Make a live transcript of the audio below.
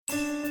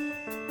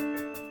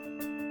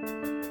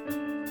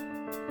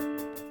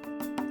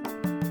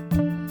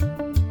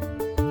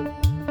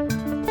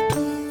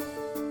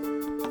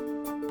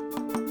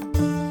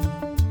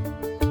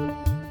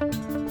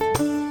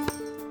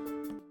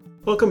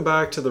Welcome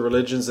back to the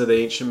Religions of the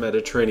Ancient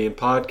Mediterranean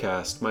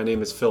podcast. My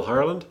name is Phil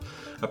Harland,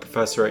 a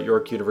professor at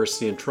York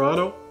University in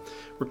Toronto.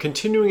 We're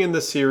continuing in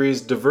the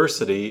series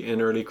Diversity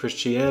in Early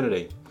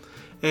Christianity.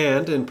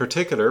 And in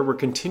particular, we're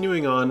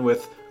continuing on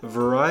with a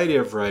variety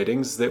of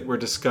writings that were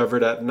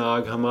discovered at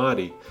Nag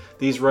Hammadi.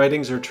 These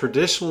writings are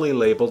traditionally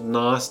labeled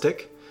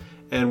Gnostic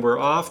and were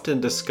often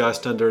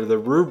discussed under the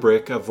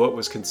rubric of what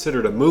was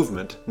considered a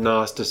movement,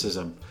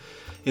 Gnosticism.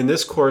 In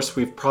this course,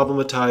 we've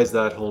problematized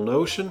that whole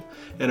notion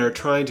and are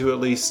trying to at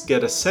least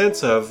get a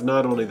sense of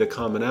not only the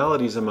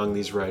commonalities among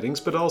these writings,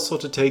 but also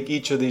to take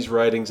each of these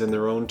writings in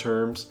their own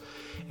terms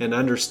and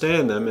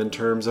understand them in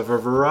terms of a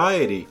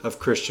variety of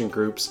Christian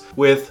groups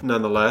with,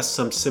 nonetheless,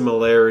 some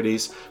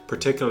similarities,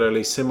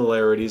 particularly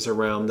similarities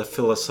around the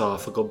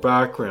philosophical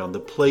background,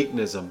 the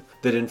Platonism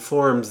that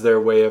informs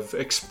their way of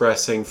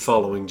expressing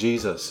following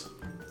Jesus.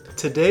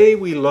 Today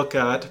we look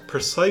at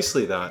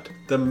precisely that,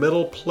 the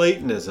Middle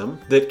Platonism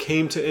that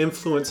came to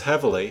influence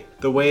heavily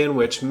the way in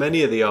which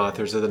many of the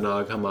authors of the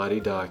Nag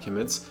Hammadi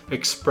documents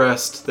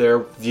expressed their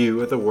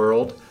view of the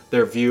world,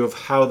 their view of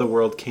how the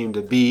world came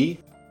to be,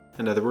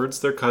 in other words,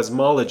 their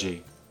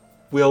cosmology.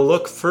 We'll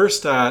look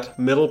first at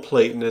Middle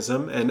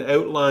Platonism and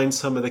outline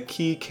some of the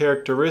key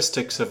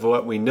characteristics of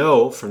what we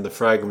know from the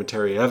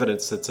fragmentary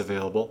evidence that's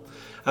available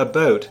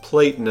about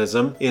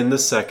Platonism in the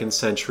 2nd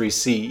century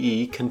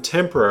CE,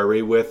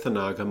 contemporary with the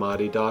Nag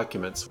Hammadi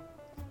documents.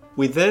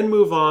 We then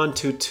move on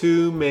to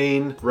two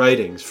main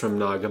writings from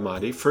Nag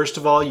Hammadi. First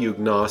of all,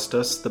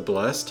 Eugnostus the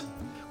Blessed,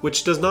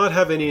 which does not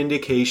have any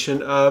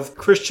indication of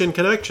Christian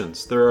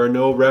connections. There are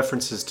no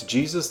references to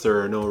Jesus,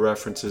 there are no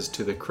references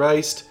to the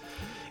Christ.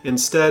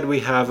 Instead, we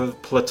have a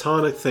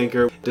Platonic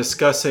thinker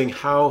discussing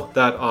how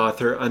that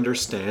author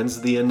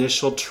understands the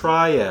initial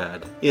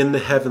triad in the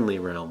heavenly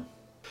realm.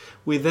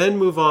 We then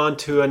move on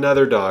to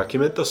another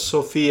document, the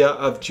Sophia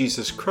of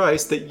Jesus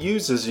Christ, that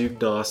uses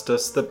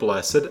Eugnostus the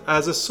Blessed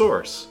as a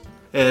source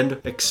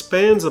and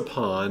expands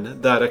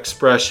upon that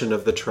expression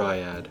of the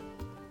triad.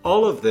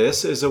 All of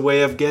this is a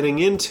way of getting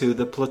into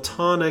the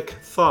Platonic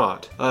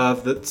thought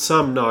of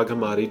some Nag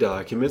Hammadi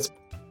documents.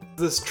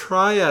 This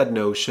triad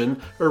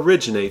notion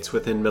originates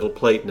within Middle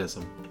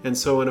Platonism. And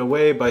so in a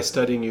way, by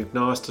studying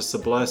Eugnostus the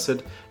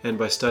Blessed and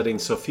by studying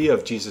Sophia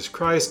of Jesus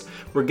Christ,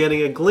 we're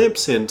getting a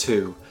glimpse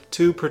into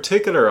two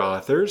particular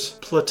authors'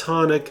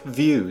 Platonic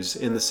views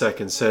in the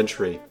 2nd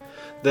century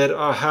that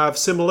have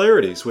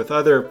similarities with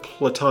other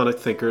Platonic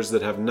thinkers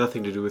that have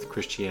nothing to do with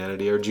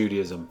Christianity or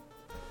Judaism.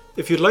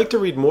 If you'd like to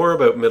read more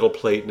about Middle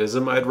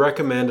Platonism, I'd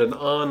recommend an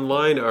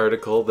online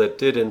article that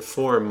did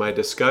inform my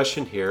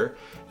discussion here,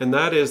 and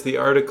that is the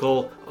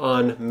article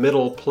on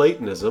Middle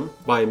Platonism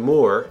by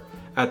Moore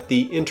at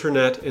the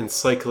Internet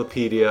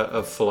Encyclopedia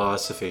of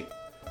Philosophy.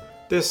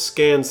 This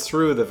scans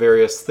through the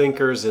various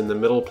thinkers in the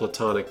Middle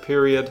Platonic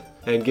period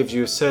and gives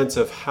you a sense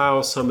of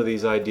how some of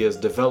these ideas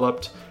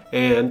developed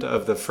and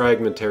of the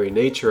fragmentary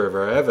nature of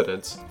our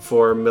evidence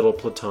for Middle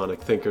Platonic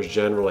thinkers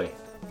generally.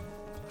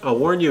 I'll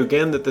warn you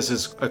again that this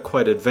is a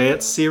quite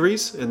advanced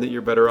series and that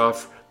you're better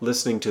off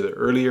listening to the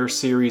earlier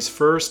series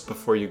first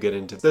before you get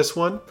into this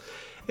one,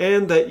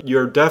 and that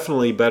you're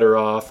definitely better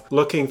off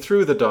looking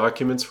through the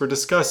documents we're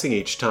discussing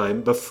each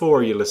time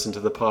before you listen to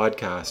the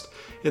podcast.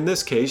 In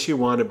this case, you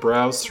want to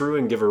browse through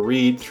and give a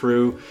read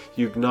through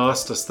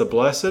Eugnostus the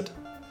Blessed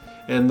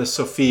and the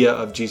Sophia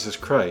of Jesus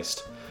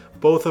Christ,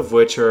 both of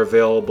which are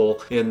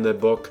available in the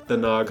book The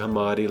Nag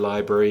Hammadi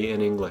Library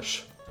in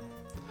English.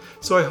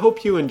 So I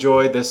hope you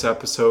enjoy this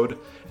episode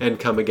and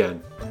come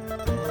again.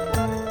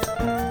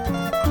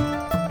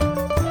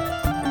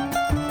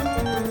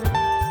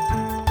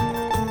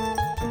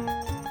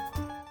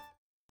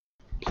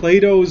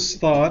 Plato's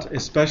thought,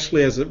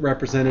 especially as it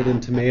represented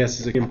in Timaeus,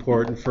 is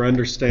important for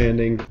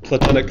understanding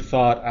Platonic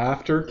thought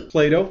after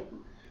Plato,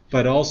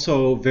 but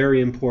also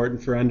very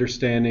important for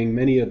understanding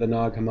many of the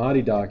Nag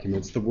Hammadi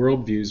documents, the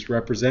worldviews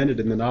represented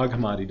in the Nag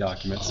Hammadi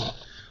documents.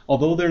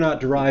 Although they're not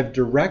derived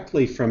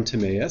directly from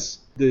Timaeus,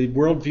 the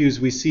worldviews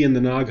we see in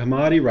the Nag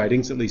Hammadi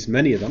writings, at least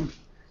many of them,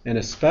 and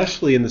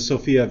especially in the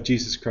Sophia of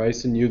Jesus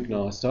Christ and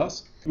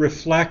Eugnostus,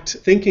 reflect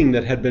thinking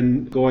that had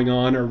been going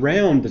on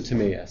around the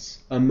Timaeus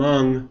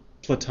among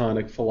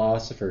Platonic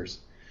philosophers.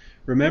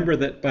 Remember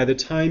that by the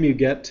time you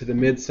get to the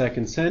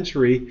mid-2nd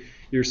century,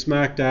 you're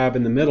smack dab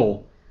in the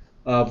middle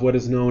of what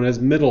is known as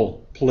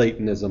Middle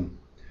Platonism.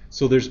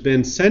 So there's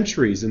been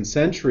centuries and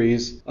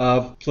centuries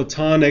of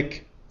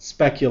Platonic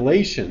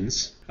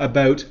speculations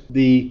about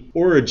the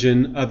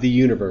origin of the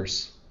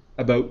universe,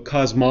 about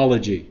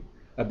cosmology,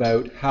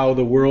 about how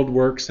the world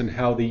works and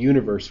how the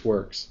universe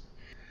works.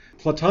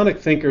 Platonic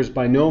thinkers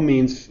by no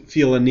means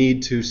feel a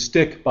need to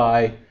stick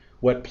by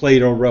what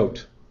Plato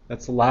wrote.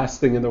 That's the last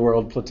thing in the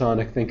world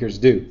Platonic thinkers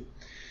do.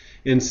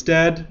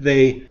 Instead,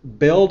 they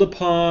build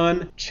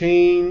upon,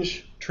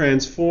 change,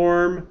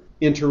 transform,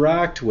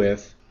 interact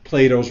with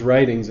Plato's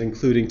writings,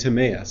 including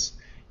Timaeus,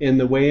 in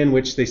the way in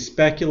which they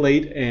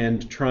speculate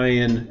and try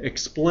and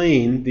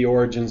explain the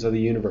origins of the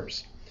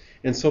universe.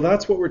 And so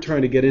that's what we're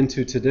trying to get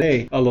into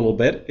today a little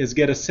bit, is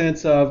get a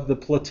sense of the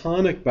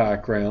Platonic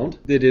background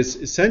that is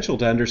essential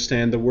to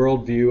understand the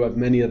worldview of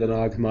many of the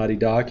Nag Hammadi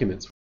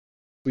documents.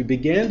 We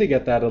began to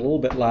get that a little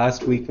bit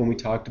last week when we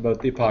talked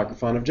about the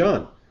Apocryphon of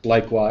John.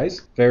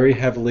 Likewise, very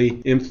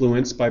heavily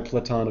influenced by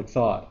Platonic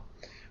thought.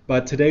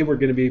 But today we're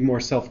going to be more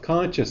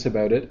self-conscious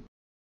about it.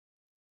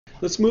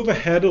 Let's move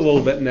ahead a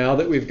little bit now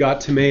that we've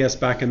got Timaeus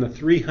back in the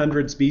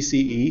 300s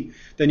BCE.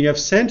 Then you have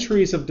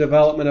centuries of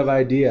development of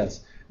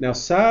ideas. Now,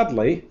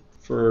 sadly,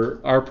 for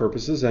our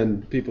purposes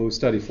and people who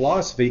study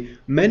philosophy,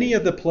 many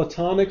of the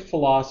Platonic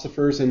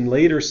philosophers in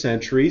later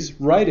centuries'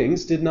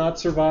 writings did not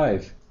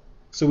survive.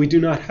 So we do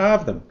not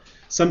have them.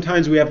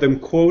 Sometimes we have them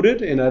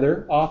quoted in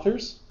other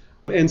authors.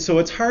 And so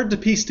it's hard to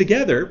piece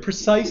together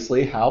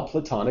precisely how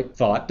Platonic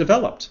thought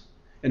developed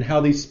and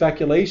how these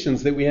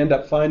speculations that we end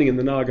up finding in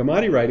the Nag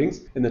Hammadi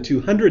writings in the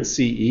 200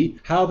 CE,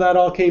 how that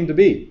all came to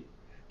be.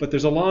 But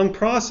there's a long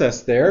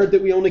process there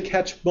that we only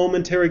catch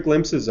momentary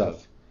glimpses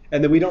of,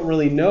 and that we don't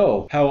really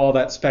know how all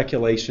that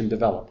speculation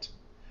developed.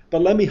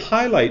 But let me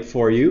highlight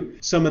for you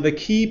some of the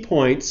key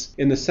points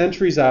in the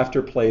centuries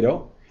after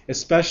Plato,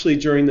 especially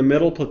during the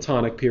Middle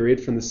Platonic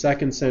period from the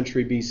 2nd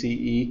century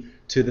BCE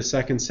to the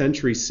 2nd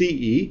century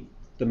CE,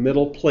 the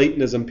Middle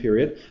Platonism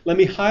period. Let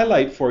me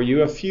highlight for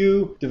you a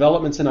few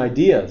developments and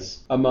ideas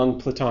among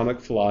Platonic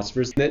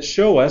philosophers that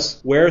show us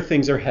where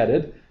things are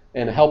headed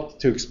and help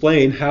to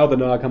explain how the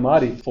Nag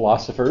Hammadi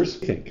philosophers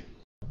think.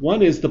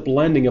 One is the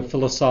blending of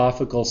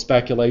philosophical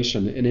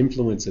speculation and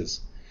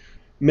influences.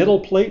 Middle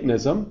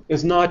Platonism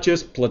is not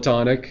just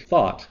Platonic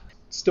thought.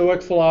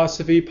 Stoic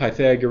philosophy,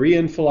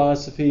 Pythagorean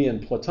philosophy,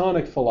 and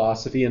Platonic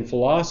philosophy and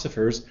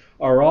philosophers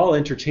are all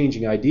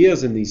interchanging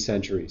ideas in these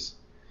centuries.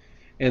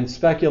 And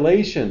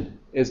speculation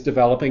is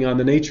developing on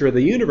the nature of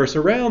the universe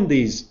around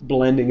these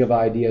blending of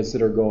ideas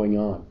that are going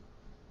on.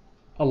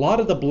 A lot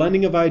of the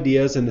blending of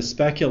ideas and the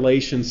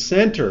speculation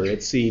center,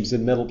 it seems,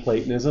 in Middle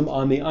Platonism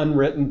on the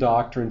unwritten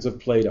doctrines of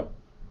Plato.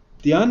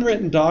 The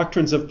unwritten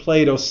doctrines of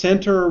Plato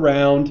center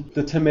around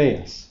the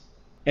Timaeus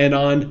and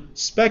on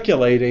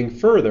speculating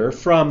further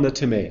from the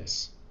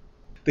Timaeus.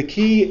 The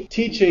key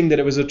teaching that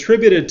it was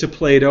attributed to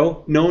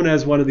Plato, known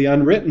as one of the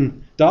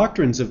unwritten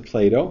doctrines of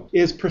Plato,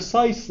 is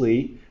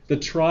precisely the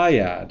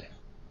triad.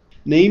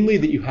 Namely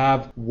that you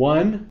have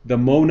one, the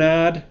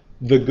monad,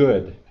 the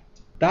good.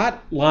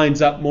 That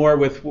lines up more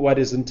with what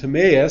is in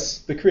Timaeus,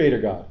 the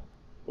creator God.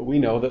 But we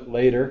know that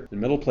later in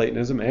Middle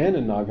Platonism and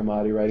in Nag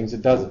Hammadi writings,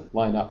 it doesn't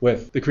line up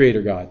with the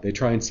creator God. They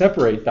try and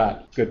separate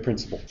that good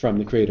principle from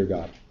the creator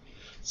God.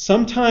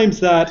 Sometimes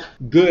that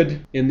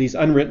good in these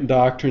unwritten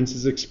doctrines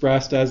is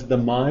expressed as the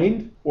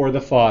mind or the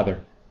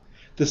father.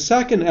 The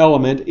second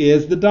element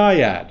is the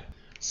dyad.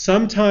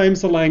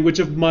 Sometimes the language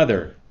of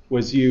mother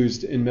was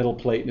used in Middle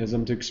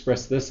Platonism to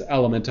express this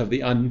element of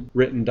the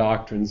unwritten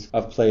doctrines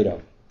of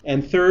Plato.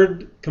 And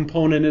third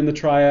component in the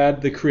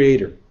triad, the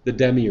creator, the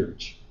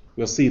demiurge.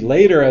 We'll see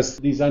later as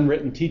these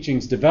unwritten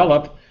teachings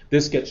develop,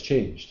 this gets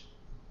changed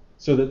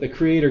so that the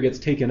creator gets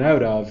taken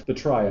out of the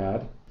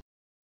triad.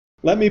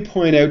 Let me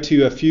point out to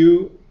you a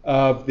few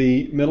of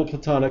the Middle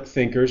Platonic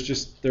thinkers,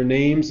 just their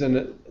names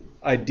and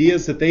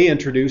ideas that they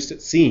introduced,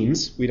 it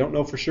seems. We don't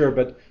know for sure,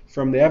 but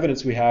from the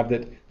evidence we have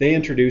that they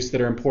introduced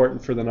that are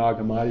important for the Nag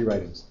Hammadi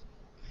writings.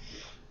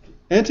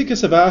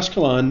 Antiochus of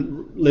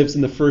Ashkelon lives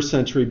in the 1st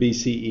century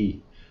BCE.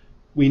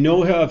 We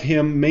know of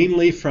him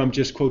mainly from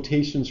just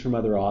quotations from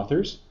other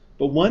authors,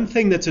 but one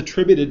thing that's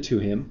attributed to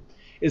him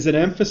is an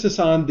emphasis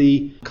on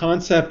the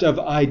concept of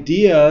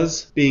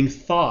ideas being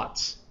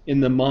thoughts in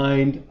the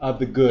mind of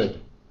the good.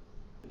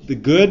 The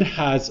good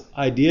has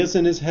ideas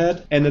in his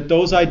head, and that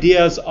those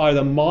ideas are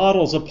the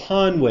models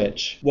upon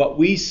which what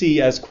we see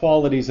as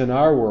qualities in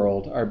our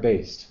world are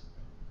based.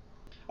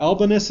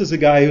 Albinus is a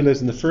guy who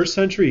lives in the 1st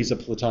century. He's a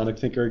Platonic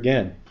thinker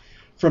again.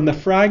 From the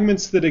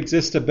fragments that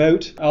exist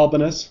about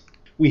Albinus,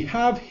 we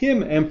have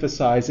him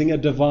emphasizing a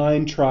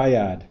divine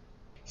triad,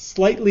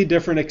 slightly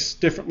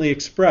differently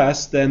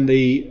expressed than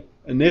the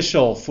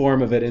initial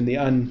form of it in the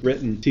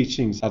unwritten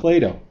teachings of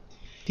Plato.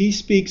 He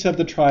speaks of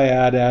the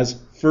triad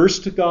as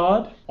first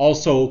God,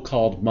 also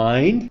called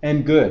mind,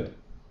 and good.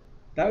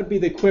 That would be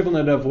the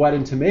equivalent of what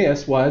in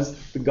Timaeus was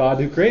the God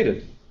who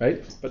created,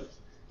 right? But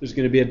there's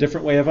going to be a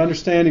different way of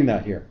understanding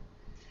that here.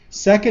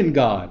 Second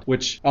God,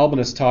 which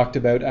Albinus talked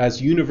about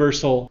as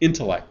universal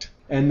intellect.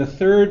 And the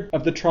third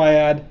of the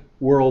triad,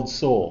 world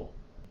soul.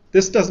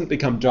 This doesn't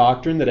become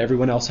doctrine that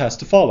everyone else has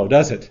to follow,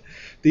 does it?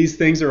 These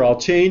things are all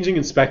changing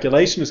and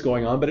speculation is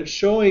going on, but it's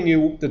showing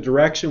you the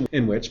direction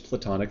in which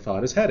Platonic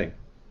thought is heading.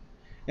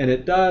 And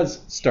it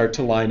does start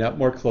to line up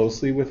more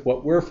closely with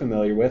what we're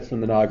familiar with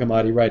from the Nag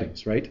Hammadi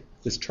writings, right?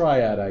 This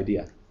triad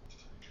idea.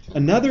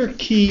 Another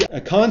key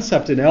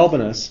concept in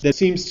Albinus that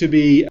seems to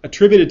be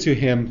attributed to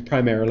him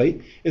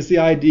primarily is the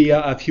idea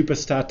of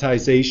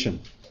hypostatization.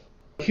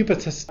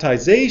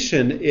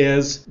 Hypostatization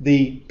is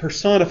the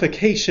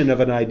personification of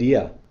an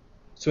idea.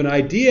 So an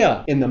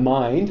idea in the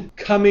mind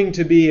coming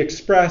to be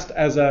expressed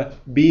as a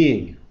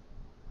being.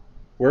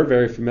 We're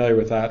very familiar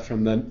with that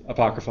from the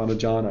Apocryphon of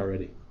John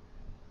already.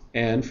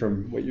 and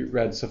from what you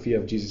read, Sophia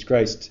of Jesus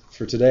Christ,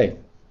 for today.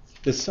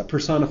 This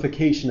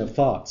personification of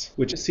thoughts,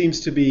 which seems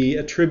to be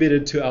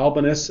attributed to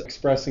Albinus,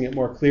 expressing it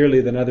more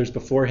clearly than others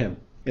before him.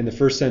 In the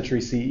 1st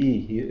century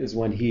CE is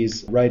when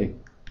he's writing.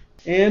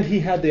 And he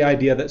had the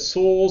idea that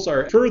souls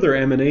are further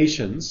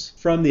emanations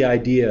from the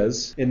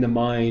ideas in the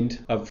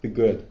mind of the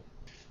good.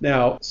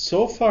 Now,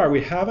 so far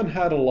we haven't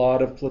had a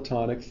lot of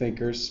Platonic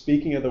thinkers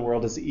speaking of the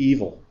world as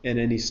evil in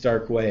any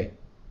stark way.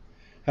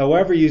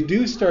 However, you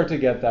do start to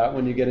get that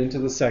when you get into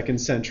the 2nd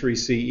century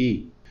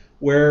CE,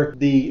 where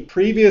the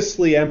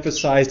previously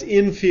emphasized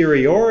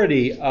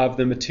inferiority of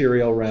the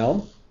material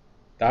realm,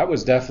 that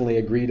was definitely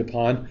agreed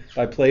upon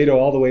by Plato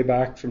all the way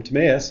back from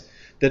Timaeus,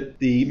 that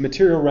the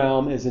material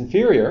realm is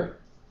inferior.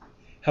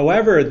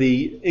 However,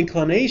 the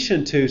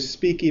inclination to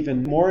speak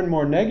even more and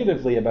more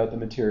negatively about the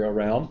material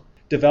realm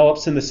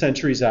develops in the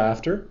centuries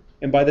after,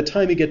 and by the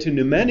time you get to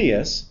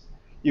Numenius,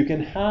 you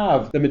can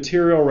have the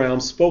material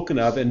realm spoken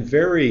of in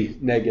very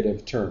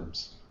negative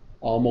terms,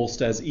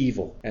 almost as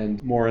evil,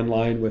 and more in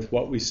line with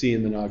what we see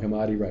in the Nag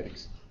Hammadi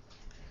writings.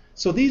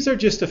 So these are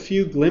just a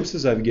few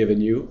glimpses I've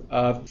given you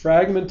of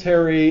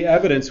fragmentary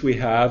evidence we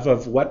have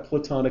of what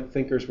Platonic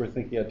thinkers were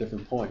thinking at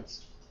different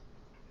points.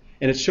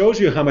 And it shows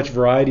you how much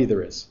variety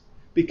there is,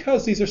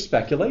 because these are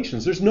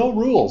speculations. There's no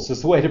rules,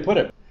 is the way to put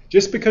it.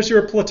 Just because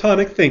you're a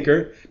Platonic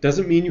thinker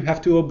doesn't mean you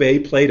have to obey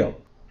Plato.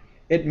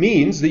 It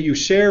means that you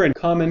share in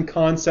common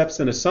concepts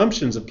and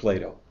assumptions of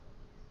Plato,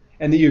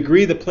 and that you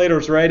agree that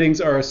Plato's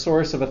writings are a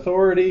source of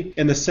authority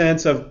in the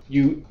sense of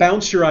you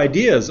bounce your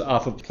ideas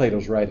off of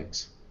Plato's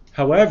writings.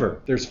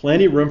 However, there's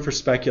plenty of room for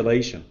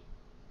speculation,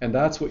 and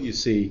that's what you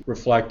see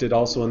reflected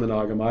also in the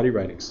Nag Hammadi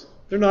writings.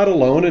 They're not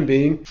alone in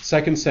being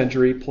 2nd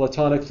century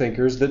Platonic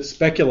thinkers that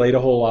speculate a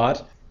whole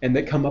lot and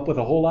that come up with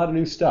a whole lot of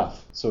new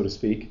stuff, so to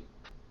speak.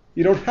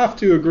 You don't have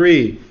to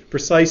agree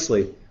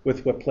precisely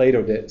with what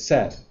Plato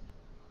said.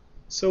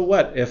 So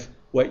what if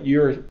what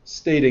you're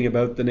stating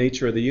about the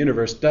nature of the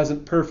universe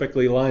doesn't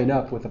perfectly line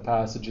up with a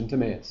passage in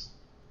Timaeus?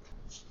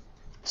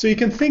 So you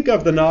can think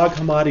of the Nag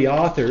Hammadi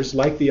authors,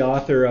 like the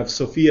author of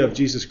Sophia of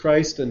Jesus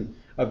Christ and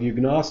of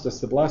Eugnostus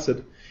the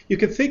Blessed. You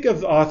can think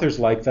of authors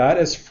like that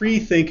as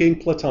free-thinking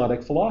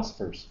Platonic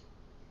philosophers.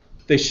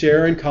 They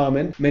share in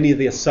common many of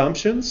the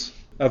assumptions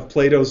of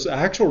Plato's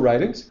actual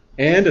writings,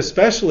 and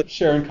especially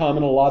share in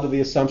common a lot of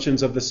the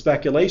assumptions of the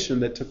speculation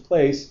that took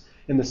place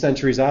in the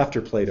centuries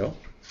after Plato.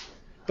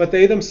 But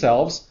they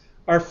themselves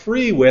are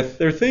free with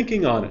their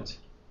thinking on it.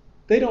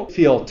 They don't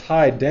feel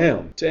tied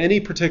down to any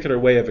particular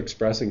way of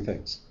expressing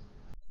things.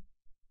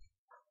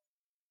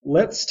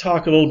 Let's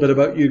talk a little bit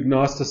about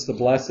Eugnostus the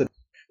Blessed.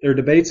 There are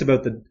debates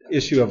about the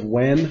issue of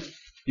when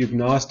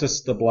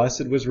Eugnostus the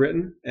Blessed was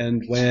written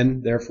and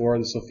when, therefore,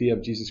 the Sophia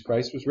of Jesus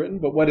Christ was written.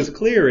 But what is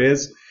clear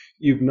is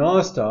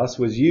Eugnostus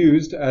was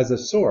used as a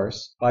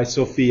source by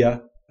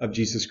Sophia of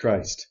Jesus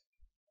Christ.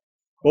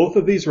 Both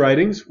of these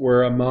writings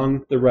were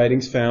among the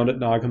writings found at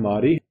Nag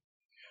Hammadi.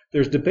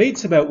 There's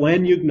debates about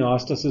when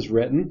Eugnostus is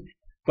written,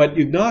 but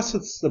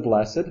Eugnostus the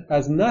Blessed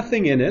has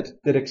nothing in it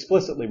that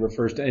explicitly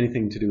refers to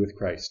anything to do with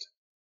Christ.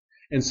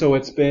 And so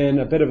it's been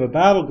a bit of a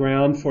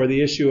battleground for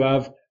the issue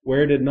of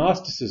where did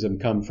Gnosticism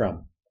come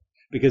from?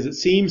 Because it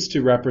seems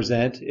to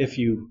represent, if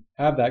you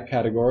have that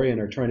category and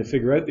are trying to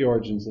figure out the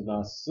origins of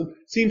Gnosticism,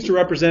 it seems to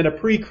represent a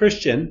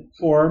pre-Christian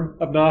form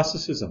of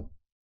Gnosticism.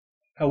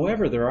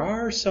 However, there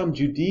are some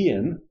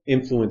Judean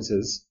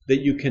influences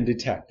that you can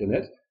detect in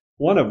it,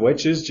 one of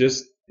which is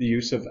just the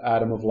use of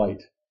Adam of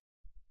Light.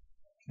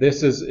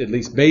 This is at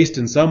least based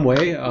in some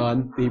way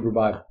on the Hebrew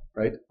Bible,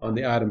 right? On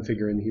the Adam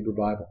figure in the Hebrew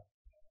Bible.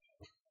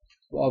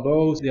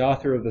 Although the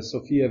author of the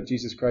Sophia of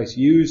Jesus Christ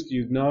used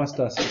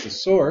Eugnostus as a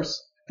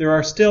source, there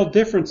are still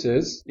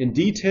differences in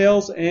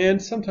details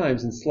and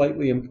sometimes in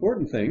slightly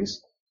important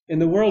things in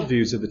the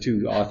worldviews of the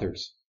two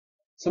authors.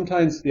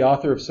 Sometimes the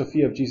author of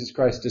Sophia of Jesus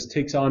Christ just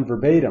takes on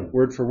verbatim,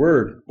 word for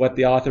word, what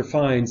the author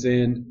finds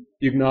in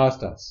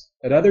Eugnostus.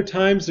 At other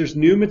times, there's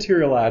new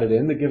material added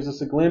in that gives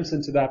us a glimpse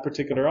into that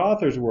particular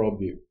author's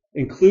worldview,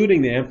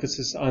 including the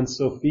emphasis on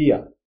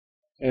Sophia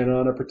and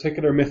on a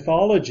particular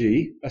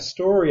mythology, a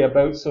story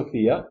about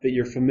Sophia that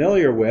you're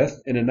familiar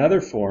with in another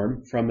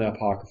form from the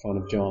Apocryphon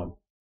of John.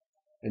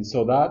 And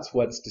so that's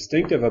what's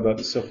distinctive about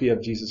the Sophia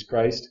of Jesus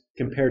Christ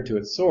compared to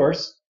its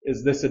source,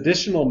 is this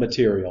additional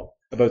material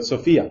about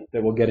Sophia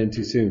that we'll get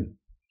into soon.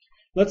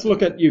 Let's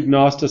look at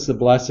Eugnostus the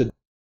Blessed.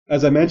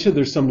 As I mentioned,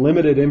 there's some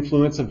limited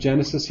influence of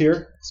Genesis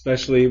here,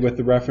 especially with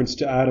the reference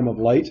to Adam of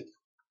Light.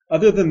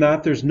 Other than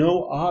that, there's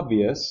no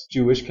obvious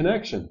Jewish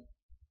connection.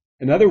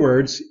 In other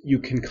words, you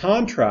can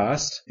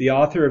contrast the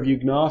author of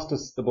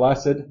Eugnostus the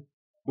Blessed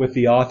with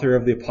the author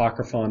of the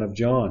Apocryphon of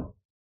John.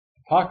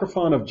 The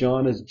Apocryphon of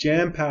John is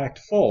jam-packed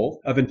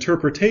full of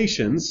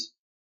interpretations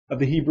of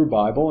the Hebrew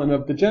Bible and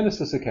of the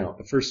Genesis account,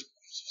 the first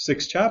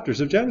 6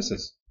 chapters of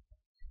Genesis.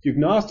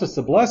 Eugnostus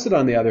the Blessed,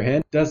 on the other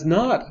hand, does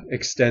not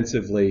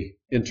extensively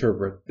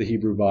interpret the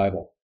Hebrew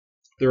Bible.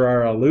 There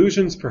are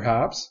allusions,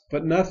 perhaps,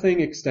 but nothing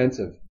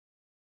extensive.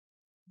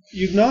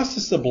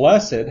 Eugnostus the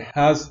Blessed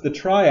has the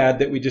triad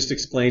that we just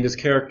explained as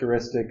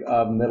characteristic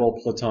of Middle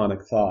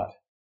Platonic thought.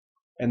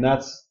 And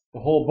that's the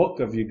whole book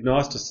of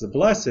Eugnostus the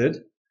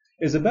Blessed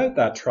is about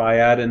that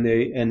triad and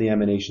the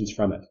emanations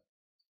from it.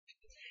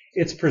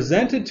 It's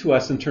presented to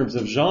us in terms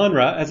of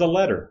genre as a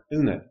letter,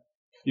 isn't it?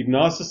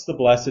 Eugnostus the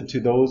Blessed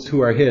to those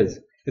who are his.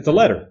 It's a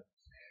letter.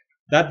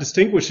 That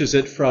distinguishes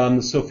it from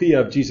the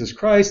Sophia of Jesus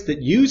Christ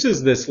that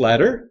uses this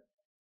letter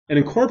and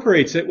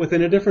incorporates it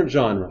within a different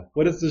genre.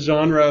 What is the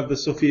genre of the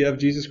Sophia of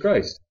Jesus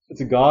Christ?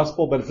 It's a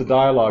gospel, but it's a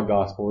dialogue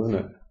gospel, isn't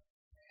it?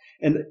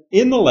 And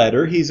in the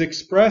letter, he's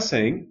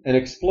expressing and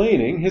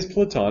explaining his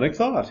Platonic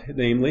thought,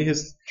 namely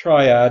his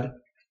triad.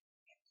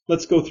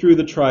 Let's go through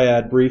the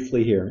triad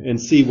briefly here and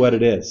see what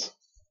it is.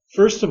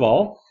 First of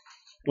all,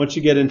 once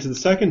you get into the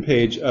second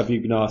page of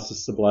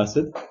Eugnostus the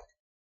Blessed,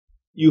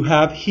 you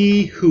have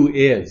he who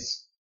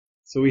is.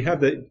 So we have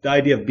the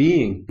idea of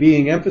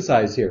being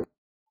emphasized here.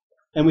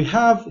 And we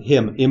have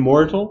him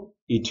immortal,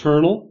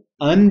 eternal,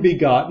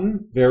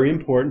 unbegotten, very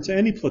important to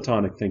any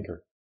Platonic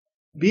thinker.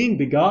 Being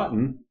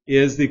begotten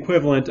is the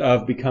equivalent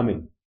of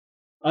becoming.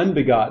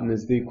 Unbegotten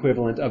is the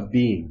equivalent of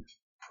being,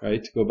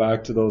 right? To go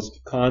back to those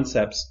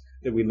concepts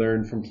that we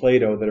learned from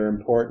Plato that are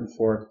important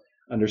for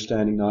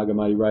understanding Nag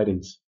Hammadi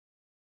writings.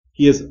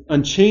 He is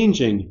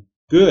unchanging,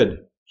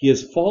 good. He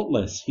is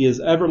faultless. He is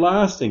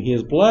everlasting. He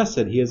is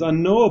blessed. He is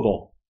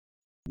unknowable.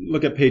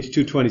 Look at page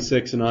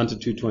 226 and on to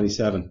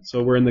 227.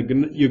 So we're in the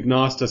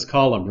Eugnostus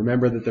column.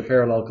 Remember that they're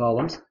parallel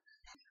columns.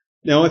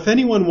 Now, if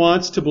anyone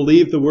wants to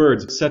believe the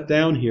words set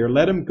down here,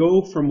 let him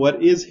go from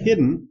what is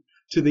hidden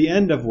to the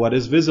end of what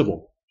is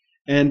visible.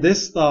 And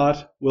this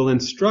thought will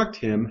instruct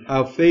him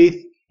how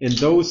faith in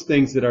those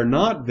things that are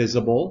not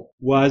visible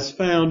was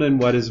found in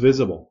what is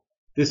visible.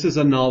 This is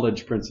a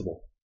knowledge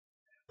principle.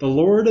 The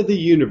Lord of the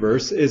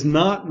universe is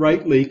not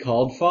rightly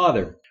called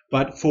Father,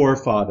 but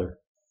Forefather.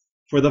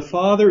 For the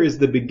Father is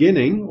the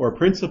beginning or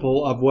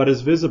principle of what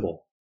is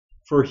visible.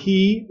 For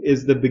he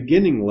is the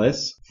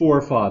beginningless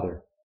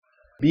Forefather.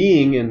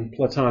 Being in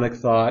Platonic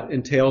thought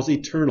entails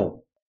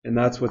eternal, and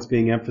that's what's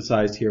being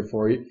emphasized here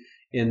for you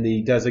in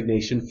the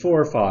designation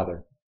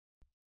Forefather.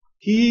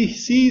 He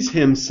sees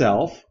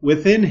himself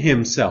within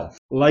himself,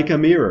 like a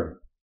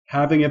mirror,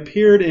 having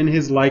appeared in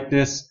his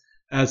likeness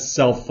as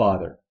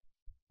Self-Father.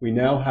 We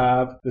now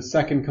have the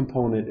second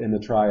component in the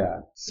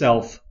triad,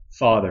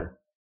 Self-Father.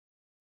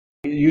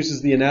 It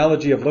uses the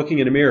analogy of looking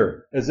in a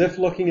mirror, as if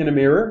looking in a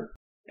mirror,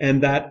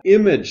 and that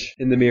image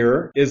in the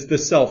mirror is the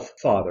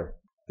Self-Father.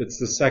 That's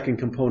the second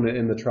component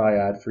in the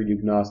triad for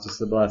Eugnostus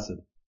the Blessed.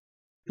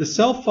 The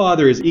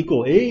Self-Father is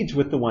equal age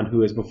with the one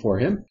who is before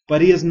him,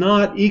 but he is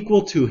not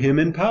equal to him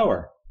in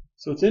power.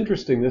 So it's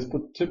interesting, this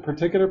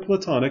particular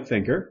Platonic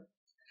thinker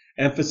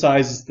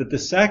emphasizes that the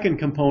second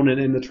component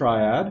in the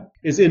triad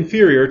is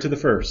inferior to the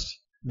first,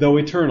 though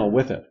eternal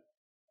with it.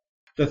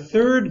 The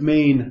third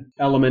main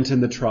element in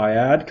the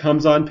triad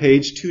comes on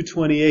page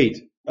 228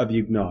 of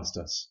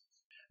Eugnostus.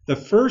 The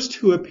first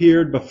who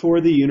appeared before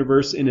the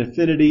universe in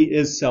infinity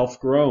is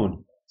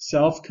self-grown,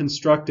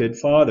 self-constructed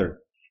Father,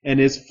 and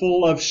is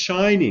full of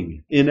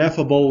shining,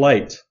 ineffable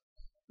light.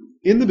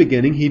 In the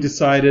beginning, he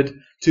decided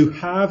to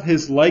have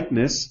his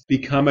likeness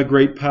become a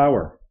great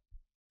power.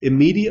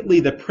 Immediately,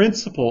 the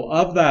principle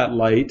of that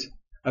light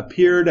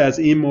appeared as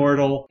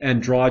immortal,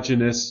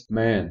 androgynous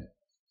man.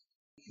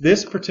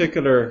 This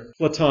particular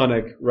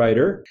Platonic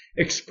writer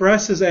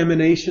expresses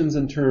emanations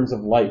in terms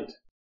of light.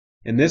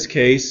 In this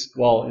case,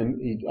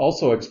 he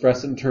also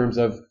expressed it in terms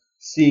of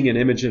seeing an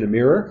image in a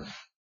mirror,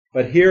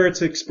 but here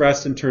it's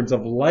expressed in terms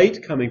of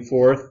light coming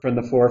forth from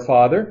the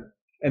Forefather,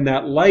 and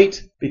that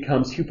light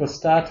becomes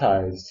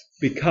hypostatized,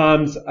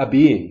 becomes a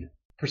being,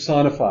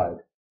 personified.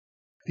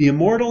 The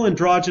immortal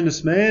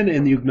androgynous man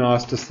in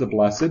Eugnostus the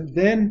Blessed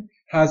then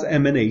has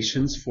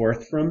emanations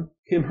forth from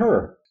him,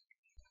 her.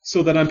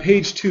 So that on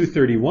page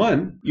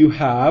 231, you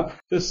have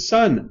the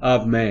Son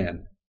of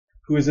Man,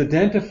 who is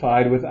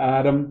identified with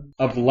Adam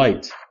of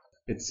light,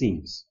 it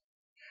seems.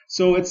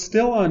 So it's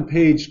still on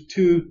page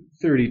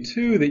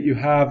 232 that you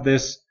have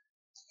this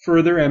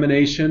further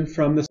emanation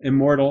from the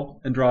immortal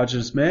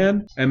androgynous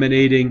man,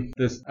 emanating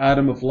this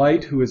Adam of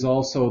light, who is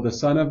also the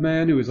Son of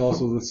Man, who is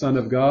also the Son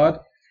of God,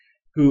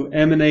 who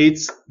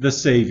emanates the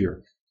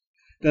Savior.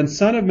 Then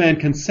Son of Man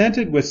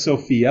consented with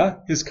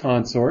Sophia, his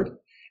consort,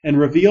 and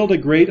revealed a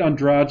great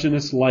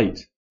androgynous light.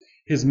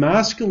 His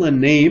masculine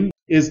name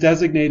is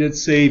designated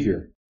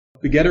Savior,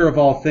 begetter of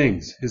all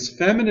things. His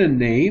feminine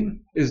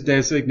name is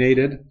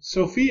designated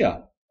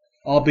Sophia,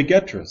 all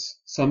begettress.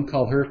 Some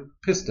call her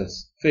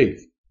Pistis,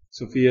 faith.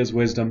 Sophia is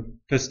wisdom,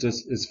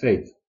 Pistis is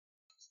faith.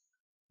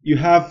 You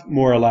have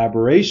more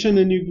elaboration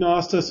in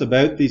Eugnostus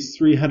about these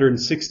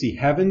 360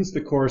 heavens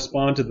that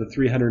correspond to the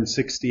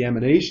 360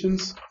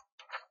 emanations.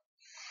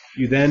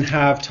 You then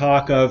have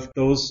talk of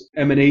those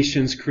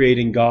emanations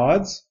creating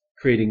gods,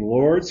 creating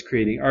lords,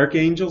 creating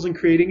archangels, and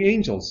creating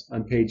angels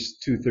on page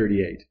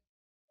 238.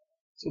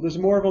 So there's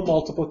more of a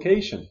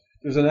multiplication.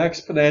 There's an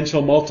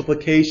exponential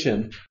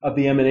multiplication of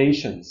the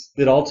emanations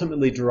that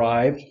ultimately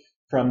derived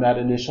from that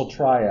initial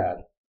triad,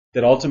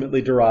 that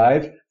ultimately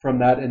derived from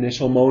that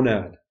initial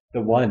monad,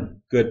 the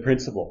one good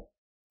principle.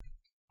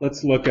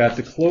 let's look at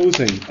the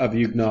closing of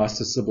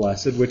Eugnostus the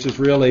Blessed, which is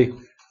really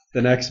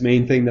the next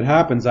main thing that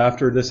happens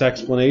after this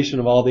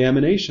explanation of all the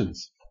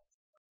emanations.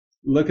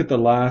 Look at the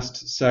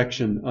last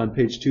section on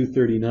page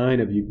 239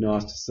 of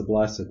Eugnostus the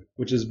Blessed,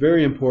 which is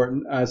very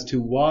important as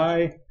to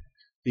why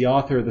the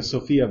author of the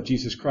Sophia of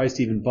Jesus Christ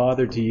even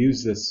bothered to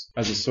use this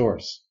as a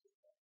source.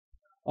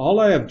 All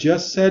I have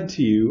just said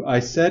to you,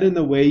 I said in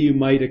the way you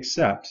might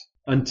accept,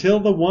 until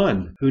the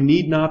one who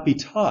need not be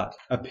taught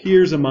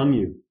appears among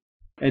you,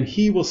 and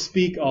he will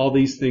speak all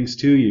these things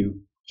to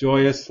you,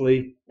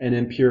 joyously and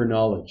in pure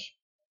knowledge.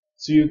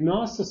 So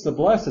Eugnostus the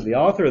Blessed, the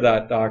author of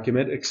that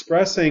document,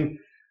 expressing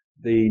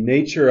the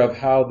nature of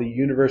how the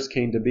universe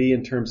came to be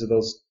in terms of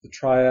the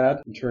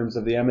triad, in terms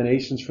of the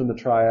emanations from the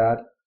triad,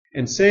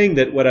 and saying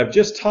that what I've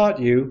just taught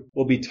you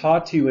will be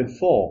taught to you in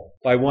full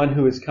by one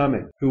who is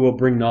coming, who will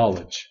bring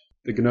knowledge,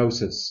 the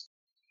gnosis.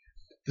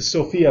 The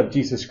Sophia of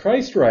Jesus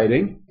Christ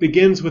writing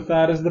begins with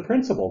that as the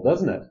principle,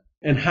 doesn't it?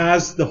 And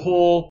has the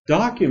whole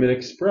document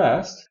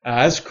expressed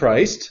as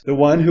Christ, the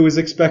one who is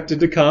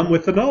expected to come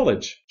with the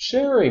knowledge,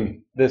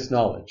 sharing this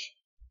knowledge.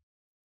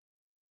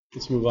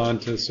 Let's move on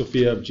to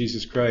Sophia of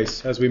Jesus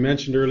Christ. As we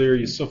mentioned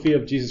earlier, Sophia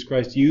of Jesus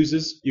Christ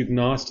uses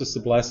Eugnostus the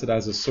Blessed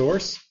as a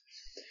source,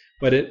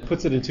 but it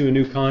puts it into a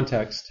new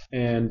context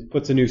and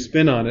puts a new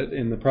spin on it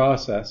in the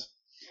process,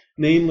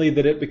 namely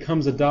that it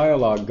becomes a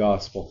dialogue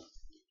gospel.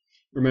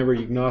 Remember,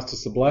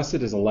 Eugnostus the Blessed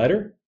is a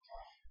letter.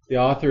 The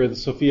author of the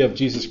Sophia of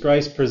Jesus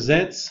Christ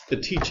presents the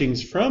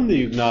teachings from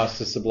the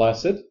Eugnostus the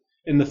Blessed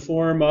in the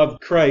form of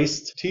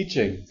Christ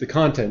teaching the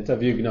content of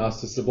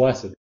Eugnostus the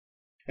Blessed.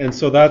 And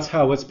so that's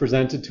how it's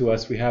presented to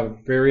us. We have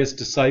various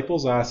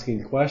disciples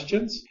asking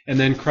questions, and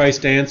then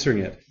Christ answering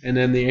it. And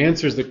then the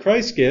answers that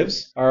Christ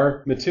gives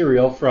are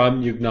material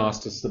from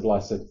Eugnostus the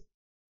Blessed.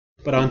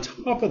 But on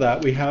top of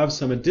that, we have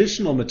some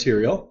additional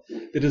material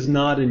that is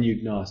not in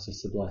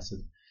Eugnostus the Blessed.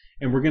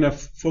 And we're going to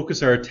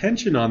focus our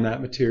attention on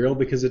that material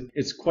because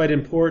it's quite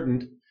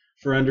important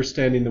for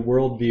understanding the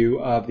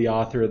worldview of the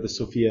author of the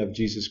Sophia of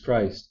Jesus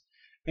Christ.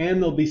 And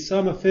there'll be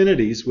some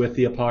affinities with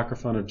the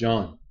Apocryphon of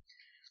John.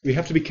 We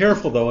have to be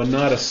careful, though, in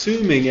not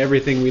assuming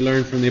everything we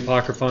learn from the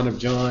Apocryphon of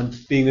John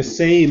being the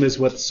same as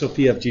what the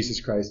Sophia of Jesus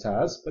Christ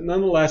has. But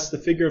nonetheless, the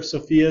figure of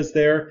Sophia is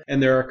there,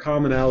 and there are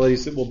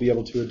commonalities that we'll be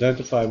able to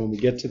identify when we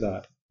get to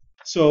that.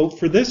 So,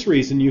 for this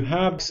reason, you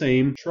have the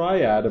same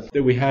triad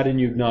that we had in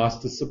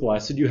Eugnostus the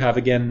Blessed, you have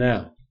again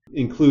now,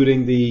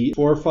 including the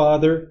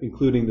forefather,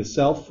 including the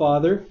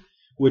self-father,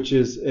 which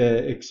is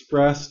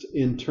expressed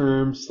in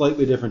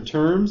slightly different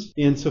terms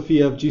in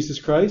Sophia of Jesus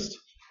Christ,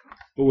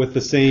 but with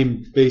the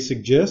same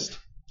basic gist.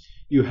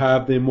 You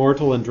have the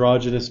immortal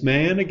androgynous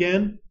man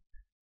again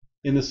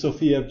in the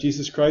Sophia of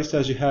Jesus Christ,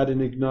 as you had in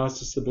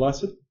Eugnostus the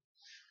Blessed.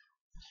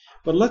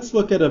 But let's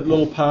look at a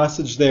little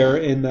passage there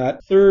in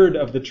that third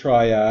of the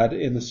triad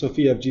in the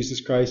Sophia of Jesus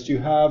Christ. You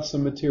have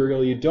some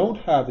material you don't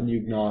have in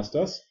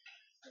Eugnostus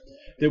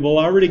that will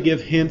already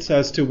give hints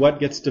as to what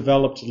gets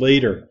developed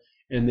later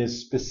and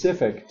is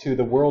specific to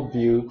the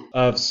worldview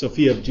of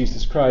Sophia of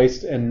Jesus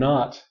Christ and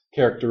not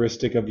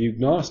characteristic of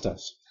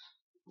Eugnostus.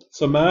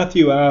 So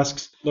Matthew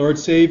asks, Lord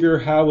Savior,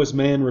 how was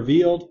man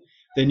revealed?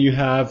 Then you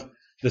have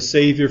the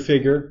Savior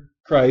figure,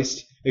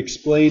 Christ,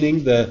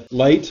 explaining the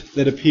light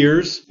that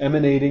appears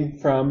emanating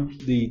from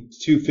the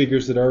two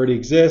figures that already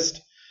exist,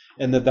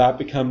 and that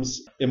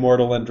becomes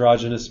immortal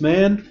androgynous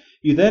man.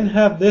 You then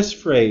have this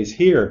phrase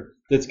here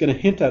that's going to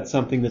hint at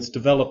something that's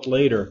developed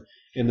later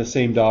in the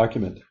same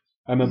document.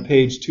 I'm on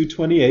page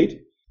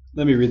 228.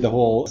 Let me read the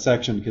whole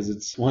section because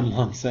it's one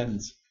long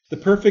sentence. The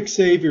perfect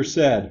Savior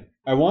said,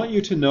 I want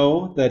you to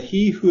know that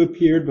he who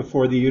appeared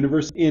before the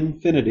universe in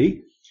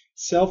infinity,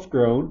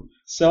 self-grown,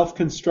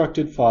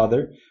 self-constructed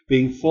Father,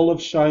 being full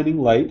of shining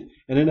light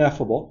and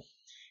ineffable,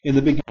 in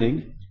the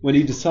beginning, when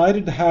he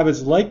decided to have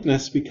his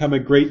likeness become a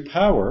great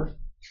power,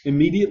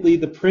 immediately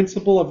the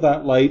principle of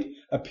that light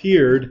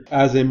appeared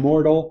as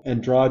immortal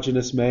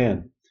androgynous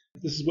man.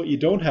 This is what you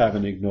don't have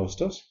in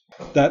Eugnostus.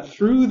 That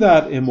through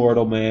that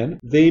immortal man,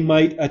 they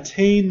might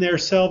attain their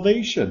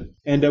salvation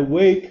and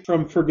awake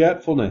from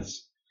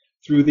forgetfulness,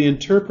 through the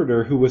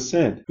interpreter who was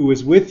sent, who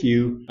was with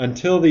you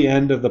until the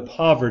end of the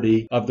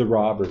poverty of the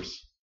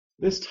robbers.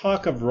 This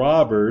talk of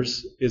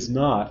robbers is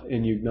not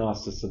in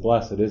Eugnostus the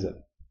Blessed, is it?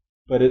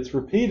 But it's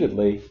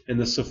repeatedly in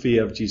the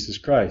Sophia of Jesus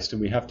Christ,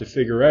 and we have to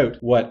figure out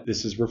what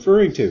this is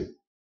referring to.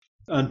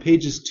 On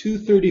pages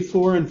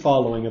 234 and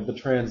following of the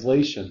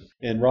translation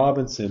in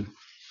Robinson,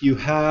 you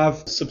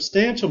have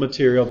substantial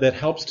material that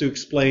helps to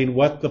explain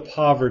what the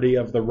poverty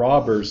of the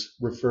robbers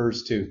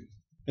refers to.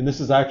 And this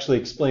is actually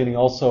explaining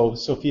also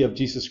Sophia of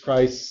Jesus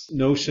Christ's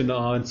notion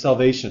on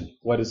salvation.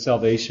 What is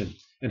salvation?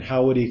 And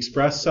how would he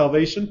express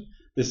salvation?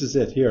 This is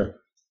it here.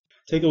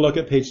 Take a look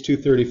at page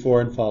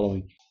 234 and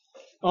following.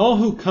 All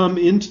who come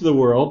into the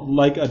world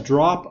like a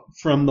drop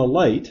from the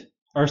light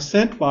are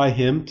sent by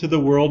him to the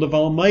world of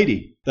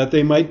Almighty, that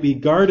they might be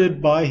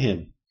guarded by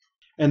him.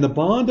 And the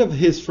bond of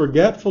his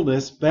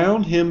forgetfulness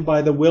bound him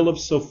by the will of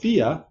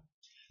Sophia,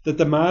 that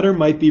the matter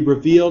might be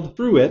revealed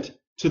through it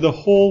to the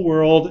whole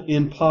world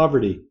in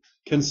poverty.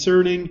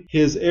 concerning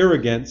his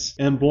arrogance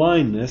and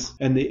blindness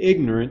and the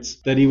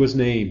ignorance that he was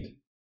named.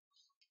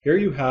 Here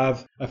you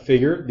have a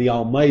figure, the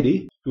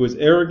Almighty, who is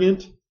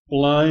arrogant,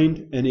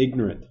 blind, and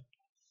ignorant.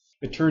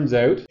 It turns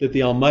out that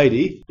the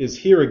Almighty is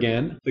here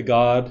again, the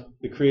God,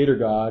 the Creator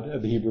God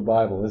of the Hebrew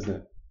Bible, isn't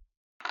it?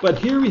 But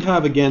here we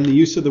have again the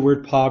use of the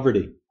word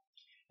poverty.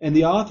 And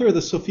the author of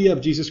the Sophia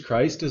of Jesus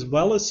Christ, as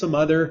well as some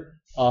other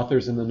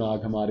authors in the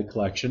Nag Hammadi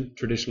collection,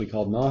 traditionally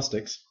called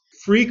Gnostics,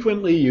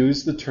 frequently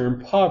use the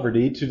term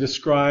poverty to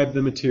describe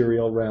the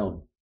material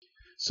realm.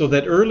 So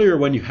that earlier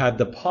when you had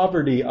the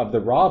poverty of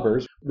the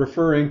robbers,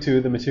 referring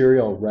to the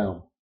material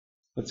realm.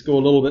 Let's go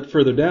a little bit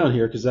further down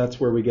here, because that's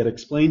where we get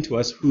explained to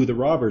us who the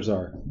robbers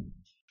are.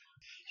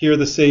 Here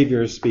the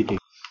Savior is speaking.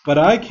 But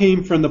I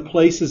came from the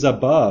places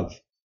above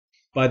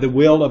by the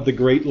will of the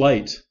great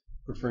light,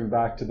 referring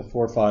back to the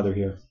forefather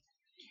here.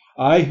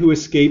 I who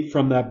escaped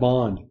from that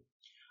bond.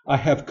 I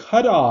have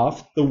cut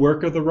off the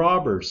work of the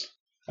robbers.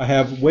 I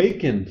have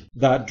wakened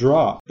that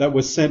drop that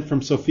was sent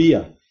from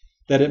Sophia,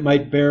 that it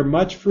might bear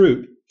much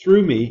fruit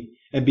through me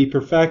and be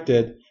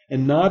perfected,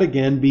 and not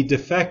again be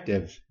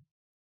defective.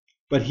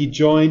 But he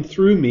joined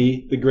through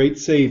me the great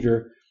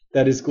Savior,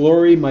 that his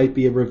glory might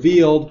be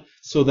revealed,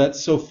 so that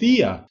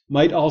Sophia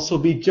might also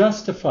be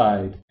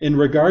justified in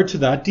regard to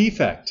that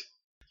defect,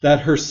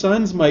 that her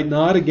sons might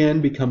not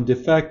again become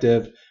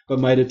defective, but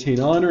might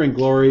attain honor and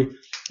glory,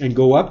 and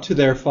go up to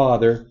their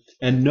father,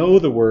 and know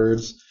the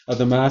words of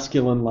the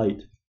masculine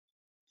light.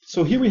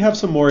 So here we have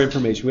some more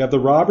information. We have the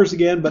robbers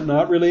again, but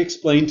not really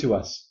explained to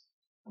us.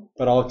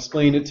 But I'll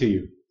explain it to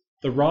you.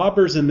 The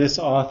robbers in this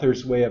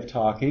author's way of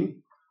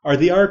talking are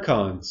the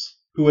archons,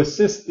 who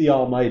assist the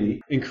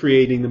Almighty in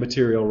creating the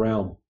material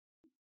realm.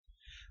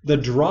 The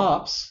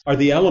drops are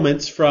the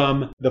elements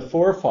from the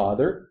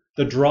forefather,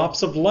 the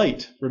drops of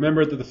light.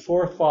 Remember that the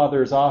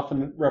forefather is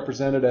often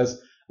represented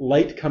as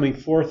light coming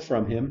forth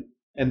from him,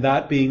 and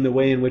that being the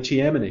way in which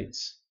he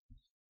emanates.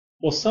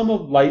 Well, some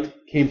of light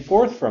came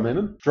forth from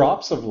him,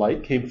 drops of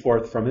light came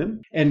forth from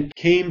him, and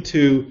came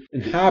to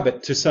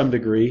inhabit, to some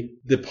degree,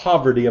 the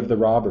poverty of the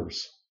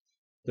robbers,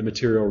 the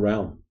material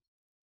realm.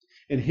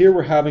 And here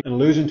we're having an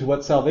allusion to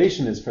what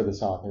salvation is for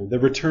this author, the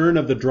return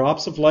of the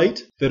drops of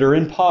light that are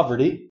in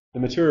poverty, the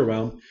material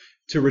realm,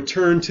 to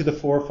return to the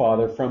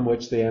forefather from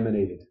which they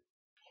emanated.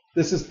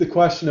 This is the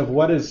question of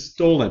what is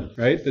stolen,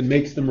 right, that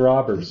makes them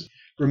robbers.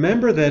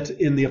 Remember that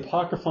in the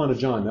Apocryphon of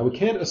John, now we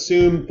can't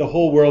assume the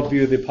whole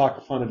worldview of the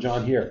Apocryphon of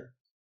John here.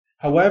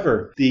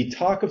 However, the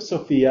talk of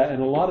Sophia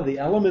and a lot of the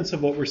elements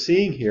of what we're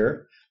seeing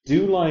here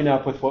do line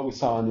up with what we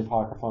saw in the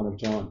Apocryphon of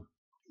John.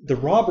 The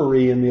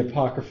robbery in the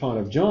Apocryphon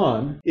of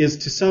John is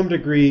to some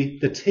degree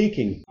the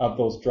taking of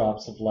those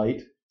drops of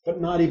light, but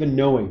not even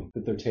knowing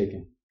that they're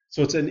taken.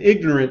 So it's an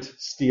ignorant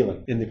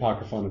stealing in the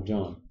Apocryphon of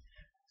John.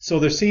 So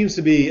there seems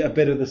to be a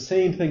bit of the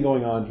same thing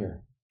going on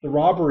here. The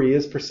robbery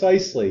is